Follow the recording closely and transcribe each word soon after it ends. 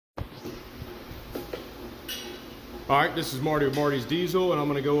Alright, this is Marty with Marty's Diesel, and I'm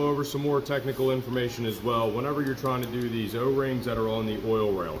going to go over some more technical information as well whenever you're trying to do these O-rings that are on the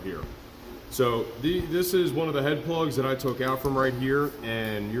oil rail here. So this is one of the head plugs that I took out from right here,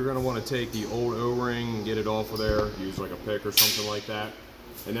 and you're going to want to take the old O-ring and get it off of there, use like a pick or something like that.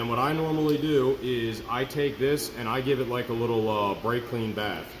 And then what I normally do is I take this and I give it like a little brake clean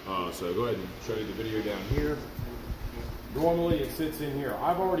bath. So go ahead and show you the video down here. Normally it sits in here.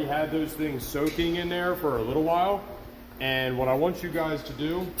 I've already had those things soaking in there for a little while. And what I want you guys to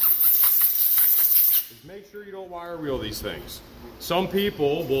do is make sure you don't wire wheel these things. Some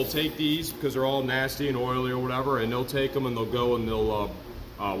people will take these because they're all nasty and oily or whatever, and they'll take them and they'll go and they'll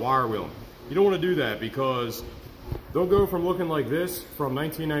wire wheel them. You don't want to do that because they'll go from looking like this from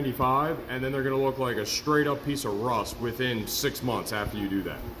 1995 and then they're going to look like a straight up piece of rust within 6 months after you do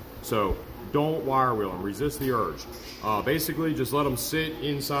that. So don't wire wheel them, resist the urge. Basically just let them sit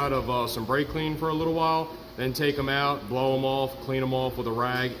inside of some brake clean for a little while, then take them out, blow them off, clean them off with a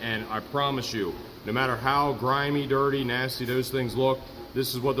rag, and I promise you, no matter how grimy, dirty, nasty those things look,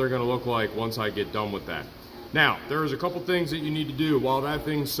 this is what they're going to look like once I get done with that. Now, there's a couple things that you need to do while that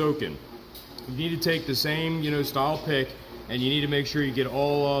thing's soaking. You need to take the same, style pick, and you need to make sure you get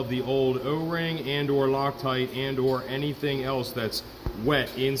all of the old O-ring and or Loctite and or anything else that's wet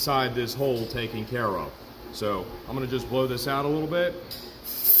inside this hole taken care of. So I'm going to just blow this out a little bit.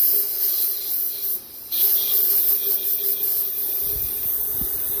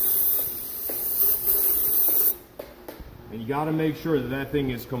 And you got to make sure that that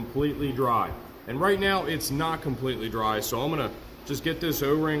thing is completely dry. And right now it's not completely dry, so I'm going to just get this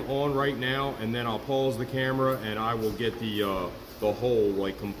O-ring on right now, and then I'll pause the camera and I will get the hole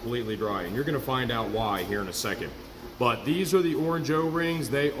like completely dry. And you're going to find out why here in a second. But these are the orange O-rings.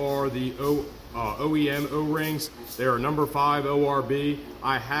 They are the OEM O-rings. They are number 5 ORB.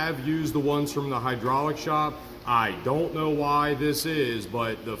 I have used the ones from the hydraulic shop. I don't know why this is,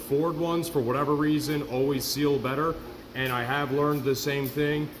 but the Ford ones, for whatever reason, always seal better. And I have learned the same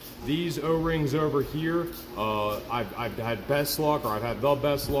thing. These O-rings over here, I've had best luck, or I've had the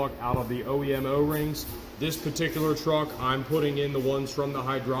best luck out of the OEM O-rings. This particular truck, I'm putting in the ones from the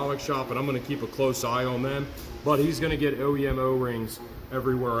hydraulic shop, and I'm going to keep a close eye on them. But he's going to get OEM O-rings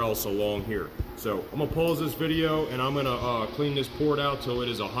everywhere else along here. So I'm going to pause this video, and I'm going to clean this port out till it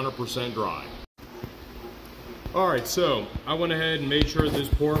is 100% dry. Alright, so I went ahead and made sure this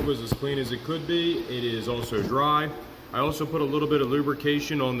port was as clean as it could be. It is also dry. I also put a little bit of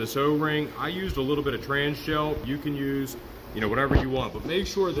lubrication on this O-ring. I used a little bit of trans gel. You can use, whatever you want, but make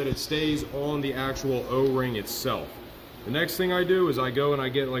sure that it stays on the actual O-ring itself. The next thing I do is I go and I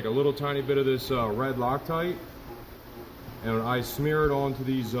get like a little tiny bit of this red Loctite, and I smear it onto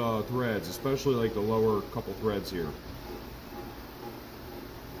these threads, especially like the lower couple threads here.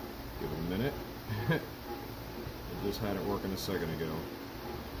 Give it a minute. I just had it working a second ago.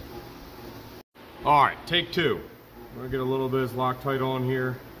 Alright, take two. I'm going to get a little bit of Loctite on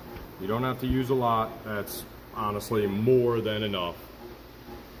here. You don't have to use a lot. That's honestly more than enough.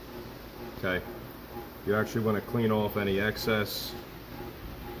 Okay. You actually want to clean off any excess.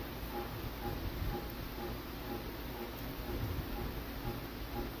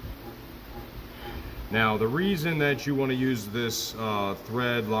 Now, the reason that you want to use this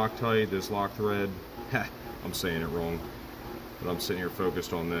thread, Loctite, this lock thread, I'm saying it wrong, but I'm sitting here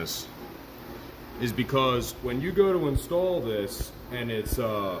focused on this, is because when you go to install this and it's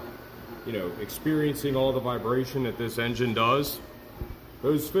experiencing all the vibration that this engine does,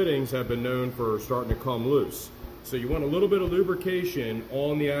 those fittings have been known for starting to come loose. So you want a little bit of lubrication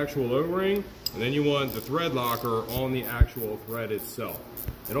on the actual O-ring, and then you want the thread locker on the actual thread itself.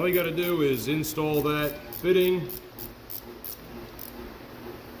 And all you got to do is install that fitting,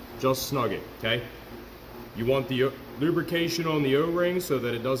 just snug it, okay? You want the lubrication on the O-ring so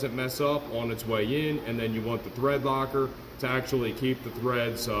that it doesn't mess up on its way in, and then you want the thread locker to actually keep the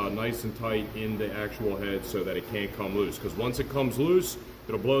threads nice and tight in the actual head so that it can't come loose. Because once it comes loose,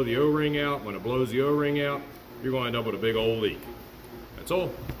 it'll blow the O-ring out. When it blows the O-ring out, you're going to end up with a big old leak. That's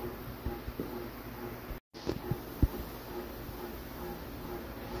all.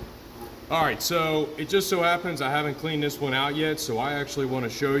 Alright, so it just so happens I haven't cleaned this one out yet, so I actually want to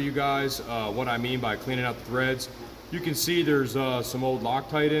show you guys what I mean by cleaning out the threads. You can see there's some old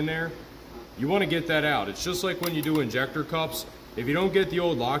Loctite in there. You want to get that out. It's just like when you do injector cups. If you don't get the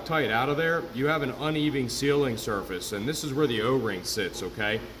old Loctite out of there, you have an uneven sealing surface, and this is where the O-ring sits,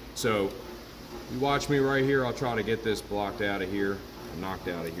 okay? So, you watch me right here. I'll try to get this blocked out of here, knocked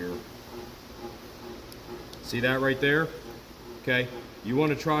out of here. See that right there? Okay, you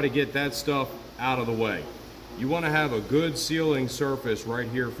want to try to get that stuff out of the way. you want to have a good sealing surface right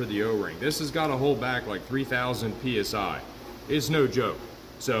here for the O-ring. This has got to hold back like 3,000 PSI. It's no joke.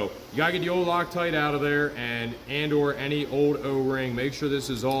 So you gotta get the old Loctite out of there and or any old O-ring. Make sure this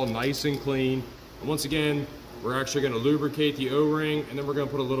is all nice and clean. And once again, we're actually gonna lubricate the O-ring, and then we're gonna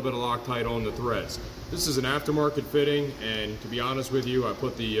put a little bit of Loctite on the threads. This is an aftermarket fitting, and to be honest with you, I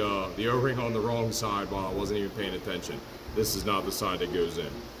put the O-ring on the wrong side while I wasn't even paying attention. This is not the side that goes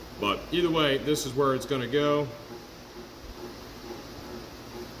in. But either way, this is where it's gonna go.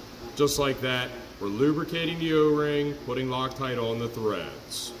 Just like that. We're lubricating the O-ring, putting Loctite on the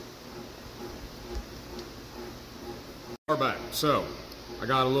threads. We're back. So, I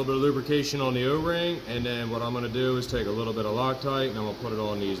got a little bit of lubrication on the O-ring, and then what I'm going to do is take a little bit of Loctite, and I'm going to put it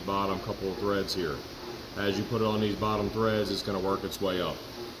on these bottom couple of threads here. As you put it on these bottom threads, it's going to work its way up.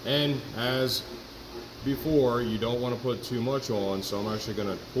 And as before, you don't want to put too much on, so I'm actually going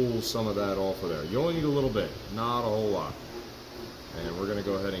to pull some of that off of there. You only need a little bit, not a whole lot. And we're going to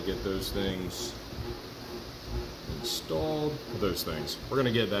go ahead and get those things installed. We're going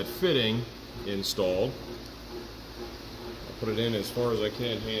to get that fitting installed. I'll put it in as far as I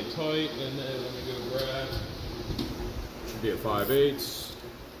can, hand tight, and then let me go grab, should be a 5/8,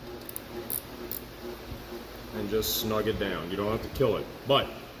 and just snug it down. You don't have to kill it, but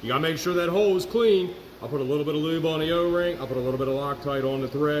you got to make sure that hole is clean. I'll put a little bit of lube on the O-ring, I'll put a little bit of Loctite on the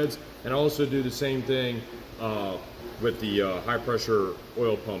threads, and I also do the same thing with the high pressure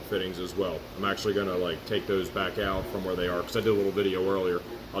oil pump fittings as well. I'm actually gonna like take those back out from where they are, because I did a little video earlier.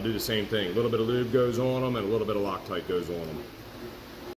 I'll do the same thing. A little bit of lube goes on them and a little bit of Loctite goes on them.